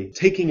precisely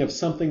taking of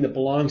something that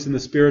belongs in the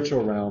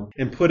spiritual realm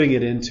and putting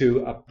it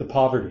into the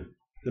poverty,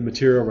 the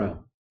material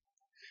realm.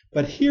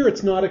 But here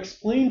it's not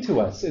explained to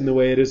us in the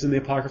way it is in the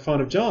Apocryphon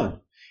of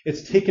John.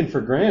 It's taken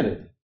for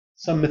granted.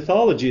 Some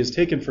mythology is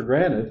taken for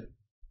granted.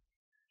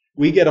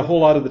 We get a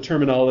whole lot of the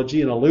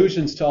terminology and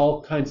allusions to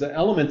all kinds of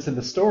elements in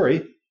the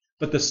story,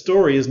 but the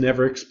story is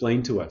never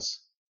explained to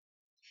us.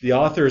 The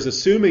author is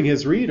assuming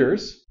his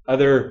readers,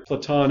 other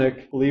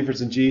Platonic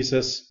believers in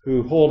Jesus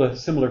who hold a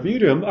similar view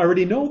to him,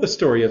 already know the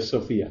story of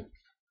Sophia.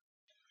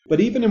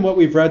 But even in what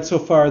we've read so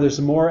far, there's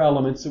more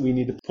elements that we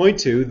need to point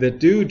to that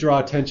do draw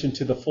attention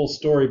to the full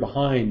story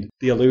behind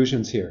the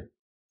allusions here.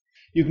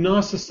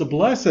 Eugnostus the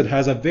Blessed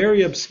has a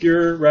very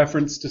obscure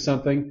reference to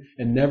something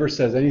and never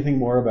says anything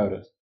more about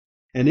it.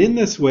 And in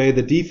this way,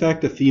 the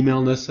defect of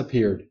femaleness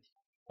appeared.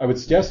 I would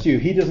suggest to you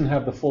he doesn't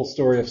have the full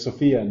story of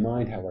Sophia in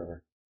mind,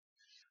 however.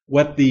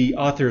 What the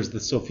author of the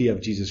Sophia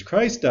of Jesus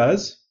Christ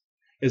does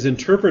is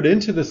interpret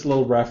into this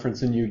little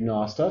reference in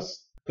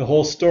Eugnostus the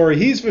whole story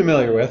he's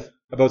familiar with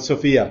about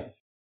Sophia.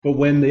 But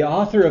when the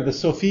author of the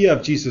Sophia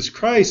of Jesus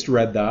Christ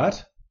read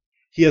that,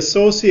 he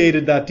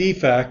associated that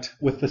defect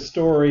with the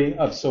story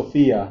of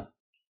Sophia.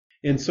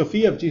 In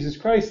Sophia of Jesus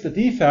Christ, the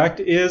defect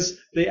is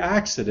the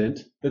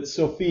accident that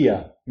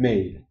Sophia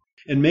made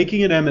in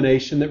making an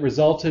emanation that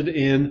resulted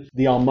in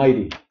the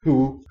Almighty,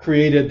 who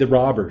created the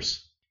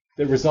robbers,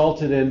 that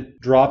resulted in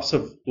drops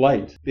of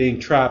light being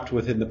trapped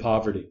within the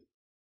poverty.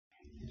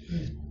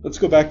 Let's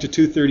go back to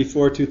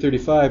 234,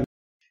 235,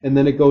 and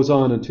then it goes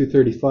on in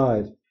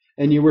 235.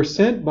 And you were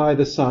sent by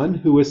the Son,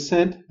 who was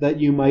sent that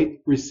you might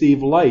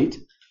receive light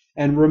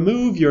and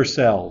remove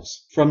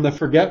yourselves from the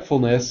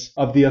forgetfulness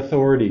of the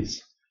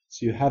authorities.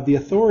 So you have the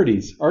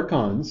authorities,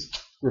 archons,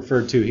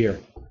 referred to here.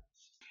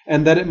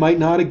 And that it might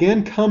not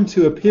again come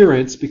to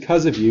appearance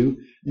because of you,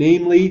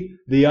 namely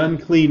the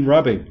unclean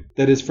rubbing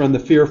that is from the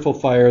fearful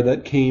fire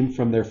that came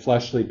from their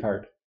fleshly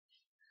part.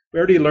 We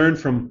already learned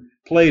from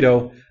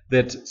Plato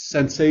that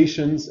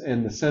sensations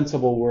and the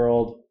sensible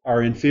world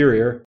are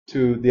inferior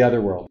to the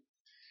other world.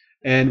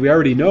 And we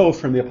already know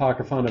from the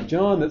Apocryphon of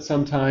John that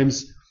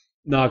sometimes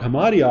Nag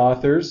Hammadi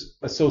authors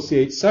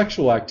associate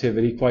sexual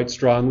activity quite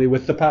strongly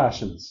with the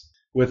passions.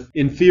 with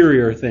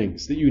inferior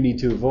things that you need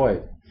to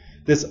avoid.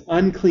 This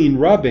unclean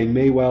rubbing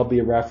may well be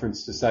a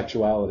reference to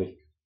sexuality.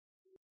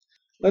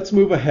 Let's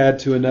move ahead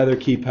to another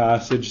key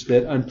passage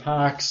that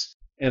unpacks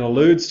and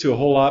alludes to a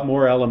whole lot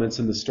more elements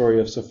in the story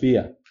of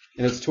Sophia.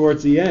 And it's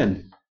towards the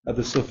end of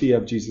the Sophia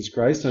of Jesus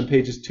Christ on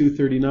pages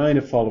 239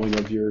 and following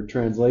of your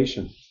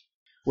translation,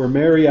 where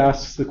Mary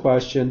asks the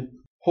question,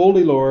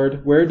 "Holy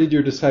Lord, where did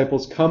your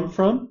disciples come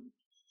from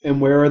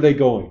and where are they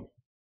going?"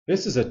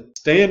 This is a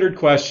standard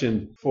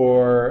question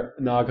for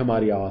Nag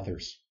Hammadi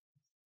authors.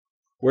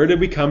 Where did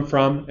we come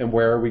from and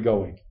where are we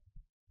going?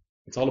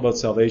 It's all about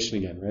salvation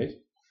again, right?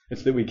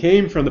 It's that we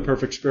came from the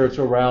perfect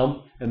spiritual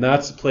realm, and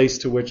that's the place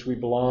to which we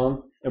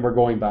belong, and we're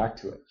going back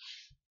to it.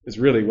 Is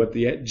really what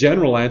the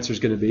general answer is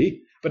going to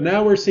be. But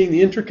now we're seeing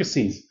the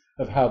intricacies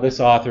of how this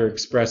author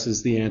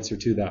expresses the answer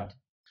to that.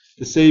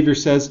 The Savior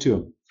says to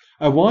him,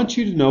 "I want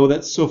you to know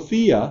that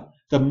Sophia,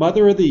 the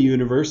mother of the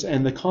universe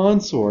and the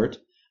consort,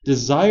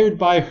 desired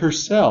by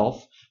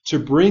herself to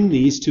bring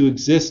these to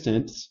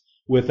existence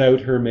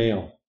without her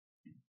male."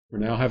 We're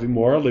now having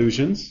more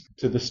allusions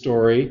to the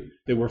story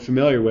that we're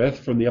familiar with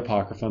from the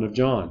Apocryphon of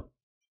John.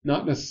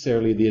 Not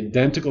necessarily the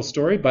identical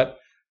story, but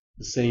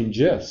the same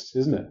gist,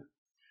 isn't it?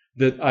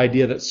 The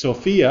idea that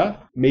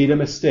Sophia made a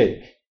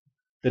mistake.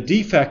 The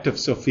defect of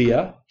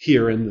Sophia,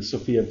 here in the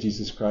Sophia of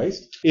Jesus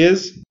Christ,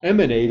 is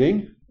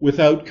emanating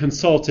without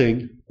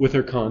consulting with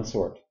her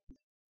consort.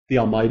 The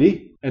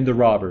Almighty and the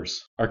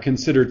robbers are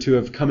considered to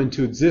have come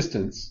into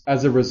existence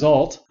as a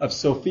result of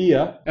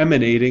Sophia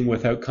emanating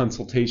without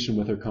consultation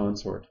with her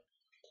consort.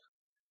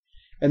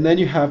 And then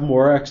you have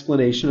more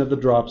explanation of the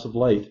drops of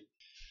light.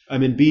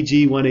 I'm in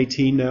BG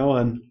 118 now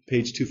on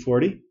page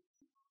 240.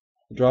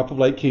 The drop of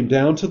light came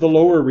down to the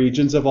lower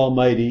regions of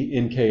Almighty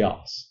in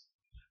chaos,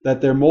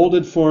 that their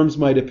molded forms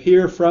might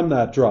appear from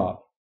that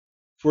drop.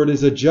 For it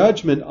is a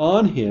judgment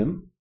on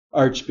him,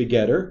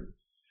 arch-begetter,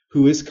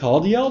 who is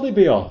called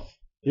Yaldabaoth.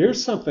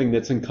 Here's something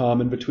that's in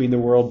common between the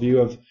worldview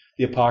of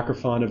the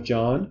Apocryphon of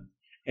John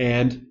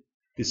and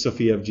the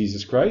Sophia of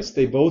Jesus Christ.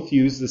 They both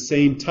use the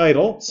same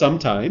title,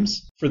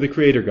 sometimes, for the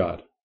Creator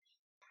God.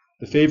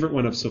 The favorite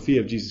one of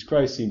Sophia of Jesus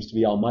Christ seems to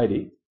be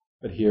Almighty,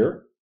 but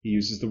here he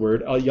uses the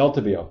word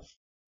Yaldabaoth.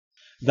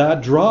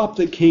 That drop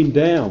that came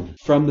down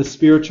from the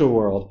spiritual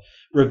world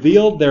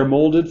revealed their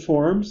molded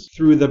forms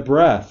through the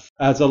breath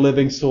as a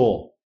living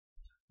soul.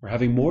 We're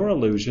having more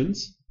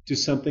allusions to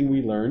something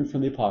we learned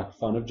from the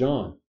Apocryphon of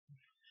John.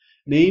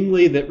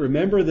 Namely, that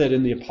remember that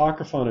in the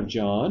Apocryphon of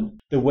John,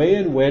 the way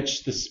in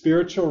which the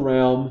spiritual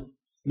realm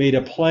made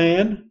a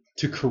plan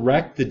to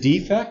correct the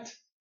defect,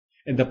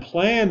 and the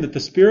plan that the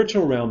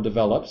spiritual realm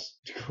develops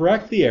to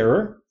correct the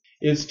error,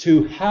 is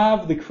to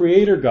have the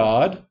Creator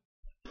God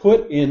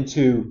put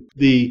into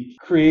the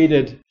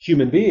created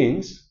human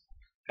beings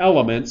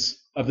elements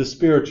of the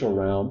spiritual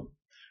realm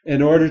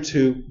in order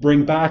to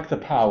bring back the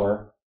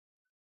power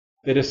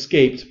that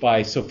escaped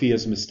by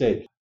Sophia's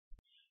mistake.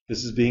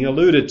 This is being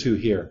alluded to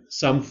here,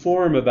 some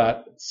form of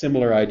that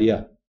similar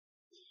idea,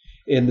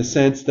 in the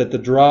sense that the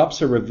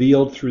drops are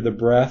revealed through the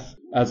breath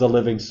as a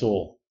living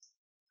soul.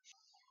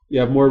 You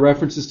have more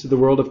references to the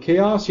world of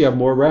chaos, you have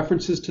more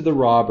references to the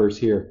robbers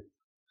here,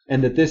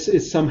 and that this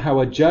is somehow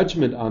a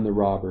judgment on the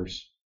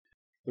robbers.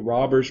 The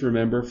robbers,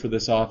 remember, for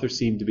this author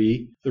seem to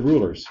be the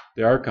rulers,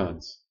 the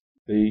archons,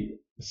 the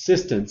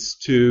assistants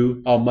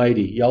to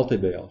Almighty,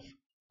 Yaldabaoth,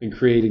 in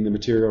creating the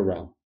material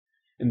realm.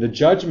 And the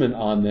judgment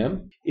on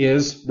them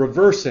is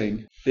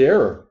reversing the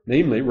error,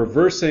 namely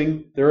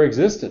reversing their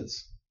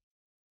existence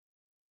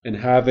and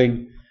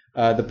having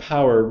the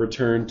power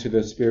return to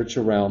the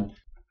spiritual realm.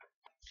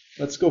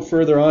 Let's go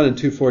further on in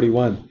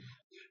 241.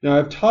 Now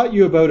I've taught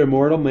you about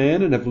immortal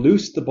man and have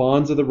loosed the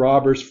bonds of the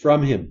robbers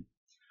from him.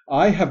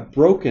 I have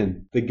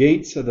broken the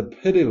gates of the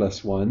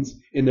pitiless ones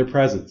in their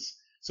presence.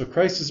 So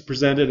Christ is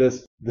presented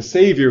as the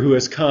Savior who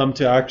has come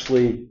to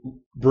actually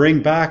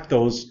bring back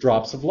those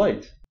drops of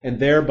light and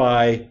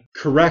thereby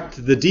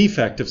correct the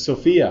defect of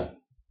Sophia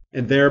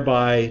and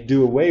thereby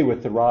do away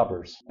with the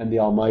robbers and the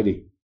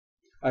Almighty.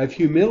 I have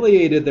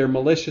humiliated their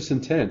malicious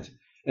intent,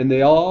 and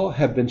they all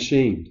have been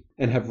shamed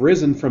and have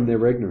risen from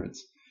their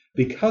ignorance.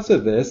 Because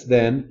of this,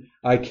 then,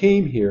 I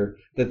came here,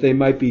 that they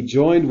might be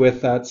joined with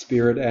that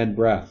spirit and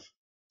breath.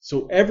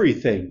 So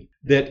everything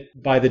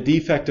that by the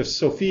defect of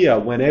Sophia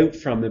went out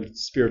from the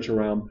spiritual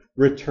realm,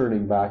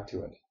 returning back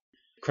to it.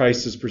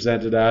 Christ is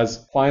presented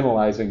as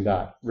finalizing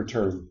that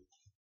return.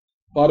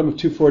 Bottom of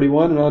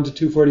 241 and on to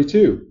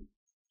 242.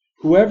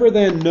 Whoever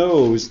then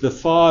knows the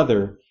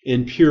Father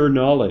in pure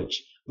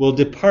knowledge will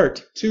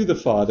depart to the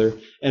Father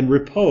and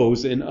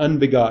repose in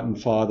unbegotten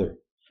Father.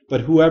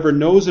 But whoever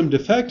knows him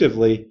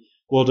defectively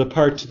will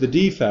depart to the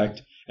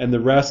defect and the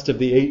rest of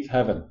the eighth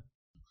heaven.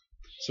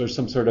 So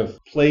some sort of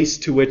place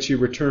to which you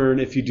return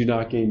if you do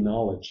not gain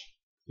knowledge.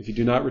 If you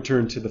do not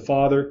return to the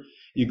Father,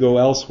 you go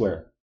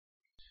elsewhere.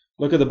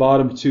 Look at the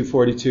bottom of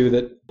 242,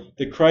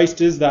 that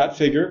Christ is that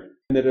figure,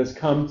 and that has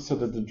come so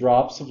that the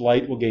drops of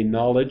light will gain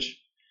knowledge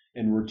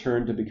and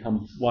return to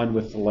become one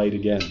with the light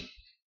again.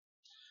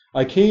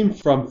 I came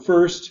from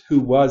first who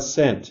was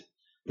sent,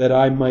 that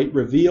I might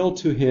reveal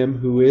to him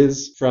who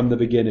is from the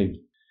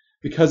beginning.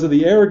 Because of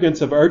the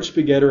arrogance of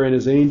Archbegetter and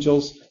his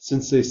angels,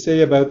 since they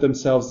say about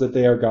themselves that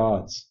they are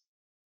gods.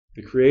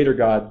 The Creator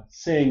God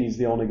saying he's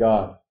the only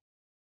God.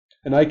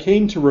 And I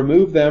came to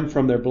remove them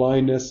from their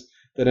blindness,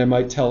 that I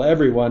might tell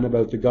everyone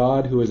about the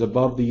God who is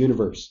above the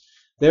universe.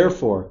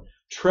 Therefore,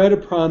 tread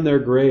upon their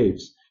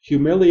graves,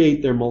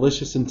 humiliate their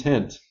malicious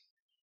intent.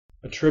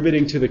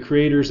 Attributing to the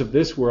creators of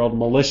this world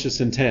malicious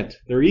intent.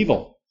 They're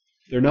evil.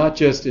 They're not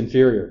just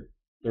inferior.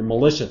 They're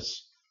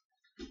malicious.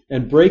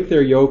 And break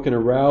their yoke and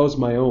arouse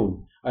my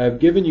own. I have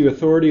given you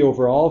authority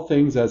over all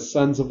things as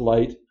sons of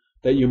light,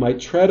 that you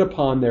might tread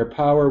upon their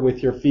power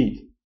with your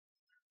feet.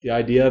 The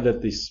idea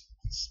that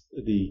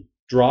the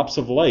drops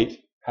of light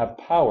have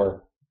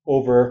power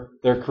over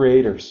their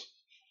creators.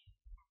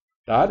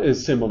 That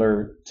is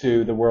similar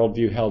to the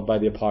worldview held by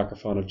the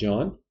Apocryphon of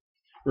John.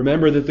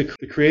 Remember that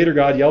the Creator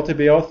God,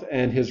 Yaldabaoth,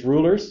 and his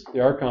rulers,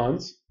 the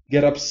archons,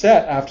 get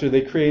upset after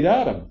they create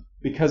Adam,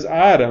 because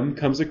Adam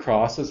comes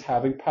across as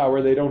having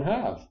power they don't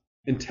have,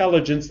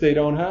 intelligence they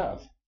don't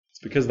have. It's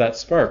because of that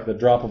spark, the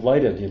drop of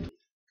light in him.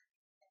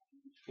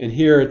 And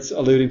here it's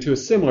alluding to a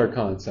similar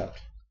concept,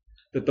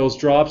 that those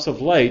drops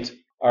of light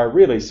are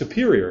really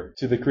superior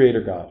to the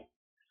Creator God,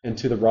 and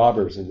to the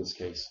robbers in this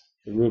case,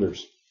 the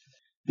rulers.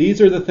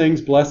 These are the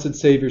things blessed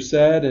Savior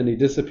said, and he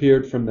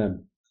disappeared from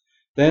them.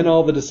 Then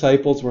all the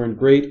disciples were in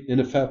great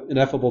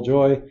ineffable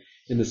joy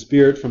in the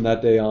Spirit from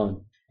that day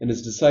on. And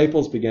his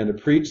disciples began to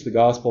preach the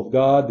gospel of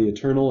God, the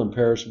eternal and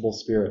perishable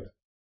Spirit.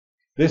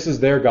 This is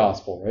their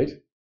gospel, right?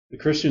 The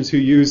Christians who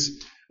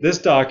use this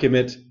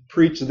document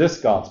preach this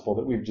gospel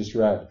that we've just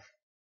read.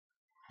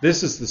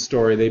 This is the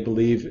story they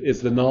believe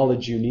is the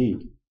knowledge you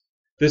need.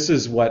 This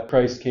is what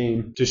Christ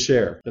came to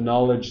share, the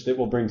knowledge that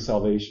will bring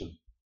salvation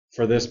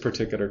for this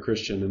particular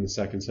Christian in the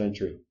 2nd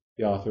century,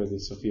 the author of the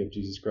Sophia of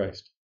Jesus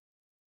Christ.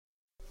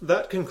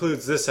 That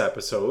concludes this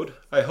episode.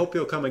 I hope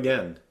you'll come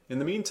again. In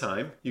the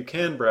meantime, you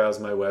can browse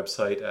my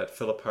website at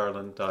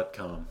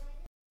philipharland.com.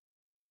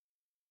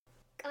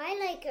 I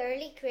like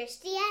early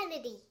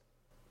Christianity.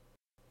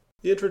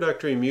 The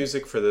introductory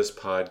music for this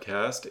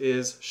podcast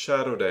is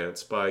Shadow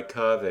Dance by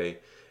Kave,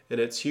 and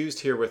it's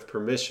used here with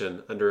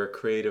permission under a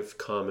Creative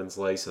Commons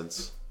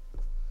license.